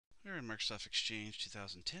in Microsoft Exchange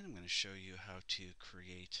 2010, I'm going to show you how to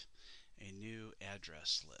create a new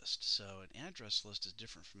address list. So an address list is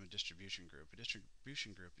different from a distribution group. A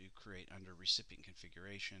distribution group you create under recipient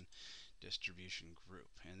configuration, distribution group,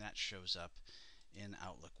 and that shows up in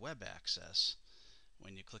Outlook Web Access.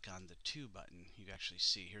 When you click on the To button, you actually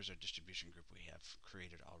see here's our distribution group we have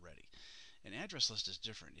created already. An address list is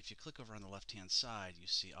different. If you click over on the left-hand side, you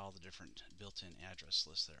see all the different built-in address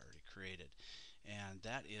lists that are already created. And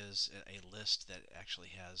that is a list that actually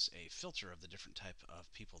has a filter of the different type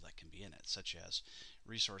of people that can be in it, such as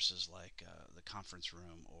resources like the conference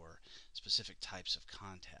room or specific types of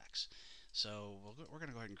contacts. So we're going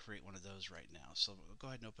to go ahead and create one of those right now. So we'll go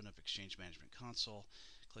ahead and open up Exchange Management Console,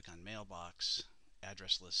 click on Mailbox,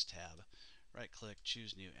 Address List tab, right click,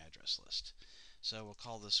 choose New Address List. So we'll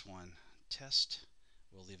call this one Test.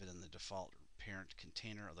 We'll leave it in the default parent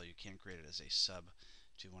container, although you can create it as a sub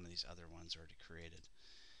to one of these other ones already created.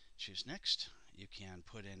 Choose Next. You can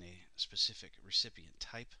put in a specific recipient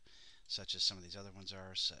type, such as some of these other ones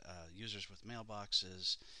are, users with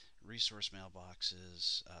mailboxes, resource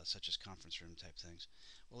mailboxes, such as conference room type things.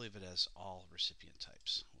 We'll leave it as all recipient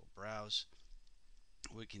types. We'll browse.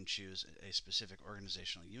 We can choose a specific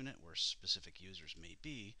organizational unit where specific users may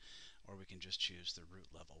be, or we can just choose the root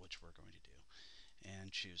level, which we're going to do.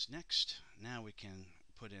 And choose Next. Now we can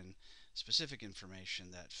put in specific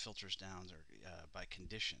information that filters down by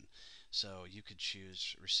condition. So you could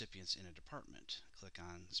choose recipients in a department. Click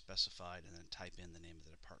on Specified and then type in the name of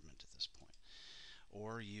the department at this point.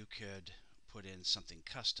 Or you could put in something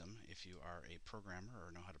custom if you are a programmer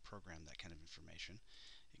or know how to program that kind of information.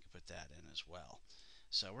 You can put that in as well.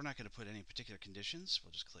 So we're not going to put any particular conditions.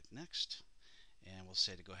 We'll just click Next, and we'll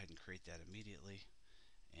say to go ahead and create that immediately,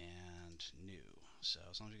 and New. So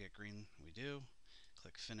as long as we get green, we do.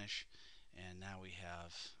 Click Finish, and now we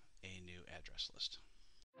have a new address list.